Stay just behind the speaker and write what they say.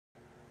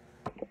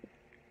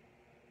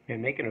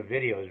And making a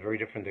video is very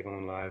different than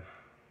going live.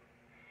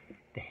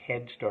 The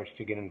head starts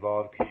to get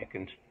involved because you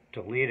can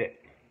delete it.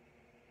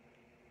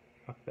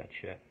 Fuck that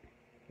shit.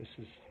 This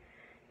is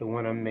the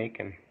one I'm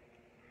making.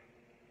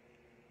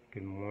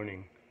 Good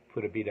morning.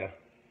 Put a beta.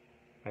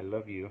 I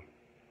love you.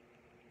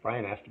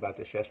 Brian asked about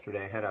this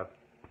yesterday. I had a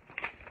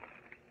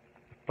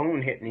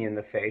phone hit me in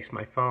the face,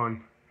 my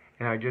phone,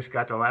 and I just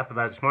got to laugh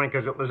about it this morning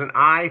because it was an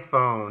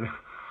iPhone.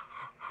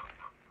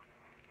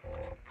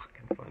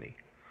 Fucking funny.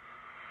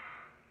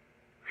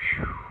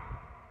 Whew.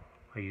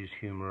 I use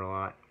humor a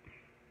lot.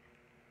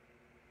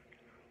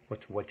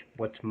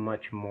 What's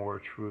much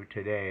more true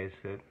today is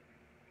that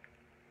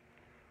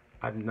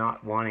I'm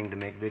not wanting to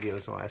make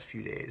videos the last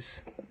few days.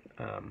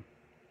 I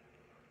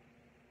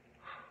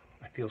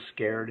feel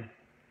scared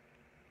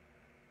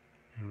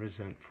and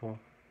resentful,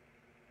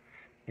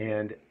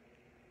 and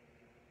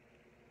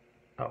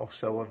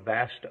also a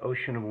vast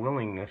ocean of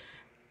willingness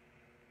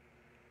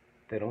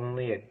that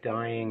only a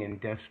dying and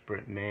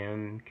desperate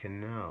man can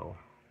know.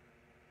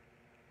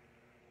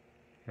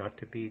 Not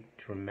to be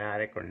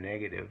dramatic or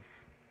negative,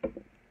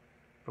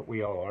 but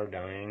we all are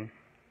dying.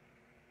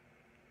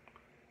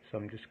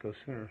 Some just go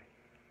sooner.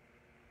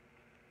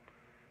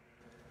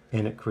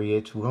 And it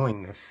creates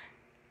willingness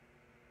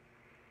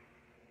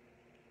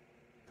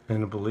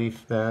and a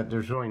belief that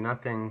there's really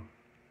nothing,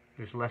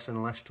 there's less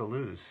and less to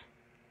lose.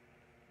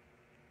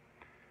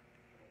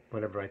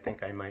 Whatever I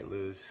think I might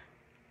lose.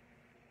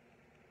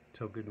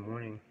 So good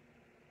morning.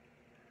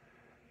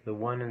 The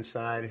one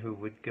inside who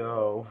would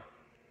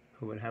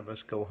have us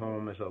go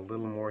home is a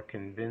little more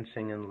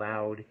convincing and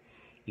loud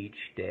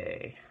each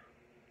day.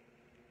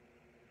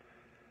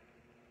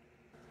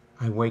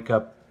 I wake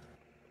up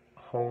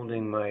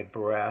holding my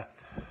breath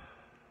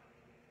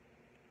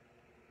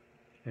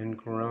and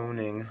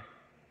groaning.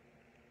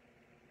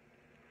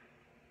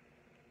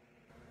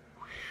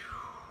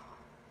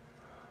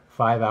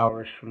 5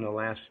 hours from the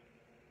last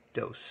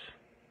dose,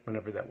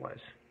 whenever that was.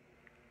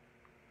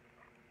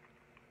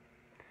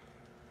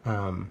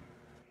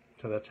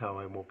 So that's how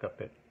I woke up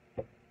at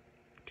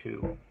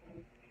 2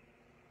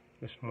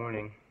 this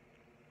morning.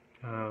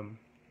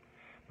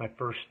 My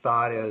first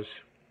thought is,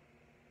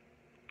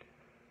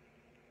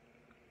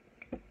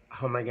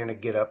 how am I going to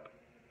get up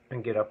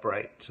and get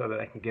upright so that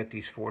I can get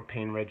these 4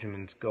 pain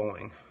regimens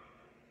going?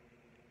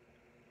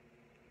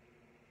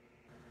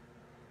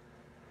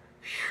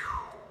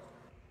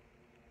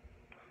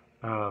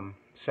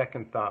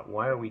 Second thought,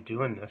 why are we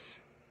doing this?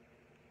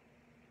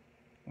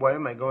 Why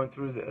am I going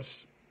through this?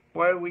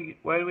 Why do we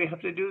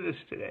have to do this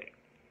today?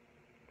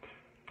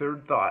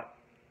 Third thought,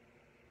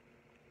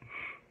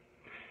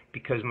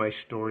 because my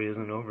story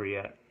isn't over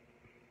yet.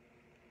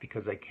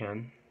 Because I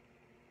can.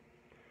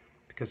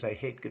 Because I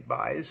hate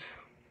goodbyes.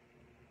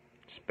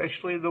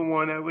 Especially the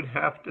one I would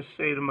have to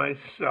say to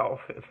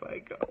myself if I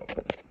go.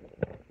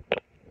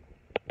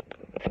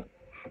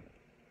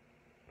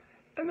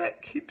 And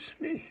that keeps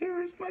me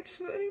here as much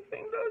as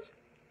anything does.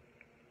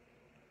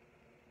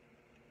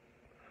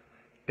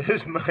 It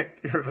is my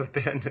fear of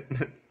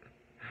abandonment.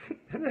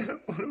 And I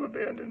don't want to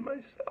abandon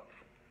myself.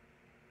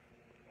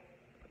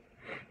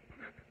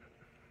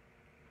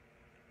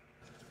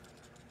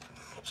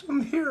 So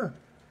I'm here.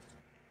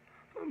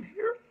 I'm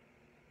here.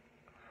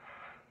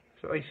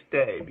 So I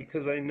stay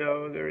because I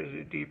know there is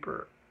a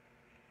deeper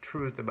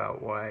truth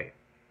about why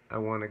I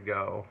want to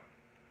go.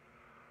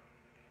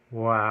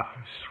 Wow,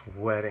 I'm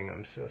sweating.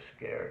 I'm so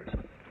scared.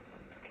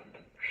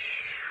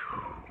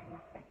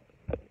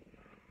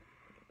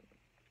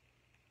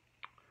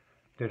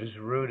 That is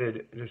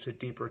rooted, there's a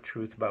deeper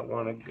truth about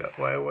why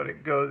I want to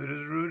go that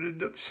is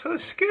rooted, I'm so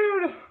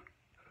scared.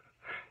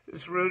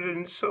 It's rooted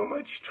in so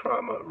much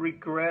trauma,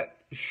 regret,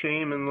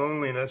 shame, and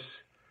loneliness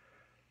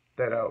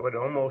that I would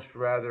almost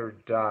rather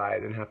die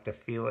than have to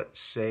feel it,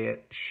 say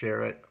it,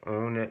 share it,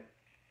 own it,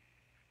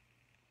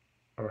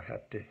 or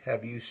have to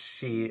have you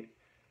see it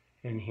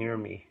and hear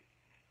me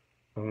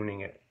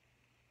owning it.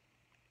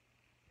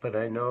 But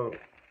I know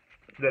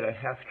that I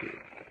have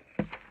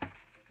to.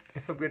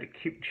 If I'm going to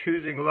keep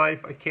choosing life,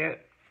 I can't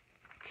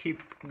keep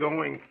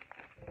going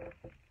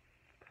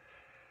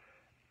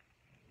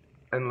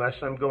unless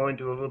I'm going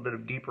to a little bit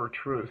of deeper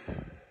truth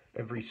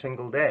every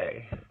single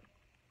day.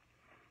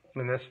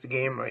 And that's the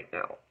game right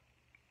now.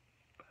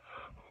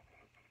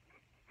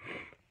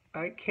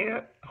 I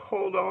can't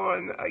hold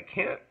on. I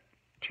can't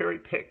cherry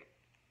pick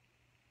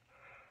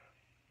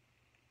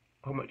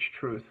how much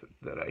truth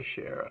that I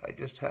share. I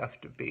just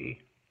have to be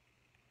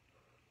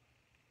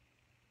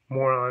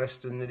more honest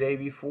than the day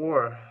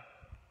before.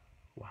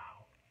 Wow.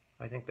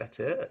 I think that's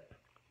it.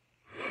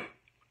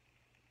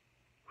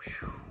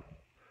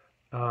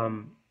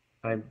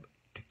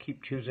 To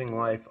keep choosing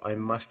life, I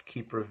must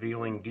keep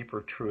revealing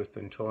deeper truth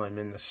until I'm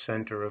in the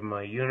center of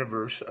my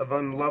universe of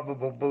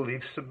unlovable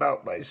beliefs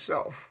about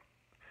myself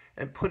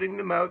and putting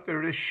them out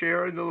there to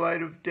share in the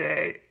light of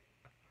day.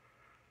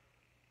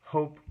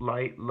 Hope,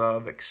 light,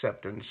 love,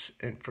 acceptance,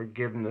 and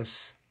forgiveness,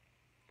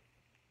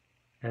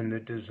 and the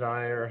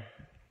desire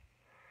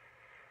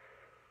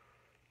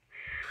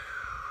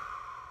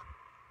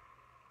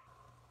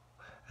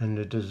and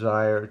the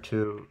desire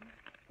to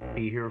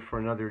be here for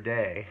another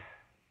day.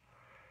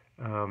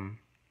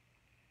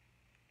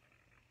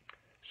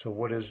 So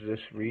what is this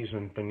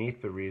reason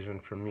beneath the reason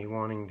for me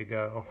wanting to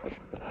go?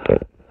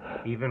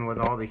 Even with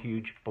all the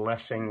huge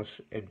blessings,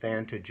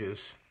 advantages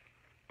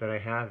that I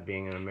have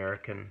being an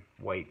American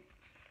white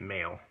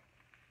male.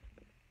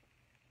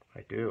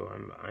 I do.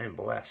 I am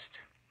blessed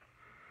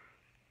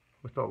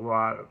with a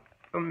lot of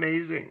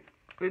amazing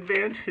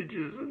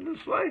advantages in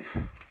this life.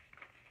 I'm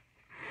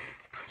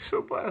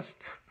so blessed,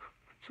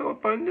 so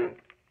abundant.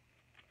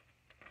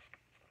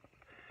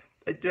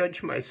 I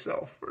judge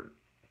myself for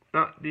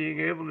not being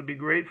able to be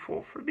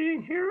grateful for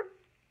being here.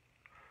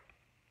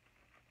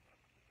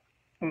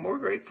 I'm more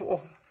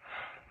grateful.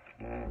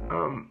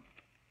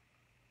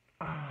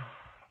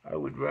 I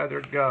would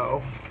rather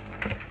go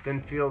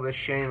than feel the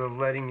shame of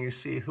letting you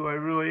see who I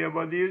really am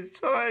on the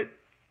inside.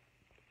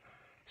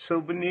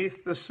 So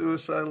beneath the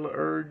suicidal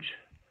urge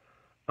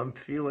I'm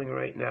feeling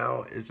right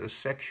now is a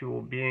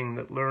sexual being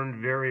that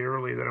learned very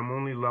early that I'm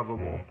only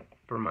lovable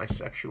for my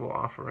sexual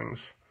offerings.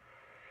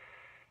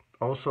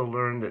 Also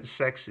learned that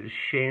sex is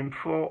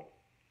shameful.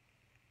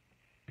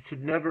 It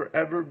should never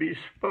ever be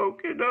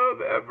spoken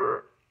of,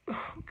 ever.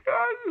 Oh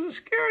God, this is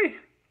scary.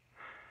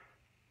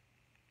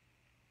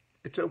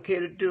 It's okay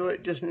to do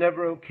it, just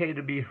never okay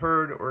to be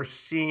heard or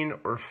seen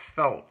or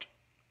felt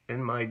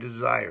in my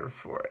desire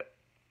for it.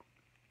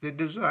 The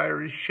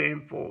desire is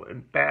shameful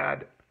and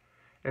bad,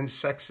 and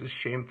sex is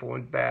shameful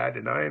and bad,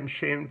 and I am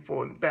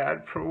shameful and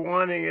bad for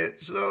wanting it.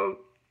 So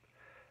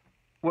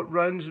what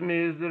runs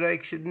me is that I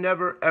should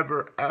never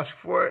ever ask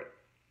for it.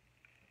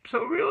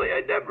 So really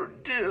I never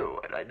do,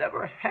 and I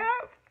never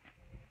have.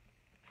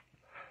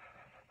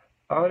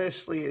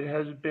 Honestly, it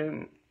has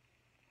been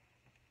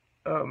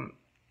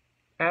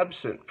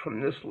absent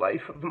from this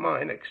life of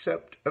mine,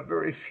 except a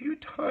very few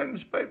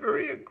times by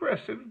very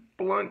aggressive,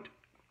 blunt,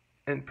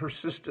 and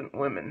persistent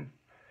women.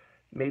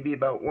 Maybe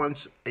about once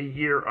a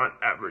year on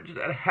average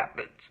that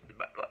happens.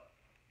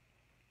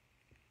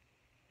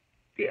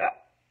 Yeah,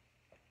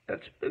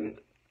 that's been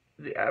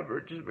the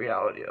average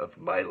reality of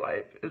my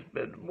life, has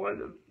been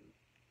one of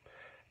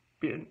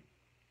being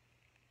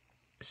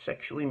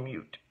sexually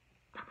mute.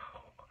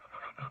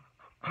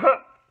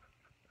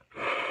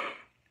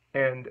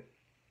 And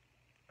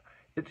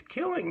it's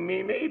killing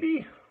me,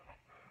 maybe.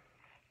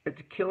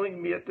 It's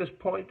killing me at this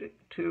point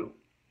to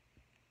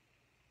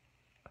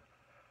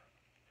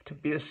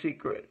be a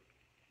secret.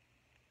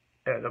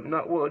 And I'm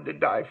not willing to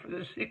die for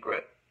this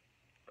secret.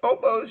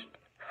 Almost.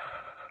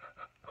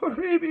 Or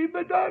maybe,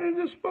 but not in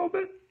this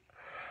moment.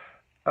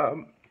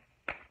 I'm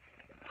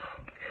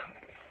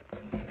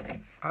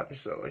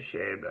so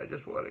ashamed. I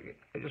just want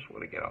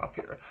to get off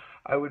here.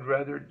 I would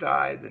rather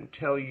die than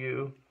tell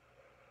you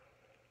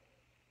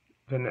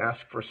than ask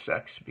for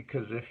sex,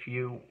 because if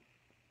you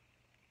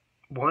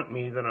want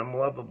me, then I'm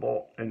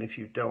lovable, and if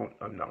you don't,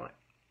 I'm not.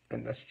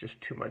 And that's just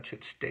too much at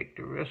stake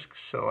to risk,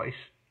 so I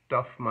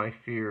stuff my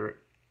fear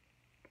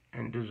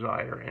and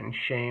desire and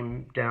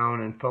shame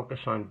down and focus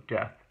on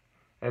death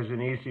as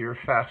an easier,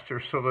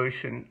 faster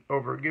solution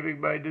over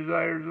giving my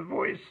desires a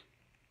voice.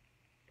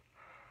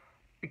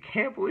 I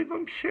can't believe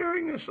I'm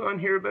sharing this on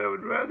here, but I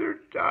would rather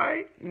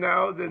die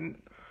now than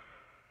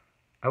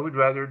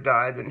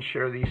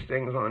share these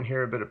things on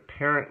here, but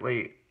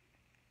apparently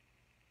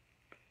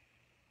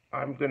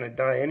I'm going to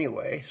die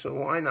anyway, so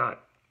why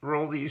not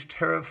roll these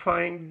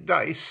terrifying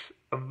dice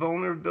of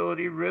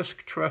vulnerability,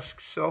 risk, trust,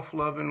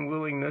 self-love, and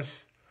willingness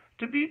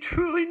to be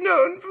truly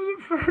known for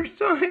the first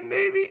time,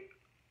 maybe,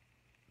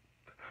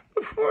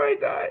 before I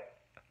die.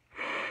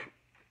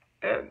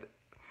 And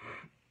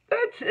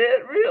that's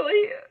it,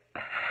 really.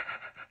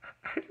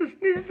 I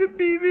just need to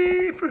be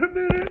me for a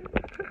minute.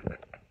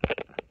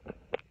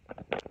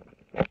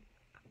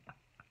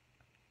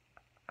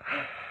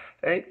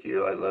 Thank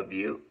you, I love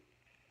you.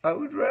 I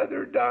would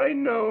rather die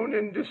known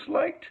and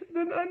disliked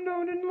than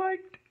unknown and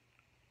liked.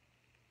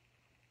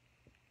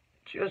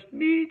 Just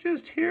me,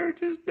 just here,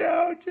 just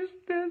now, just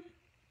this.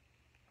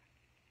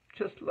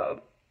 Just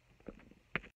love.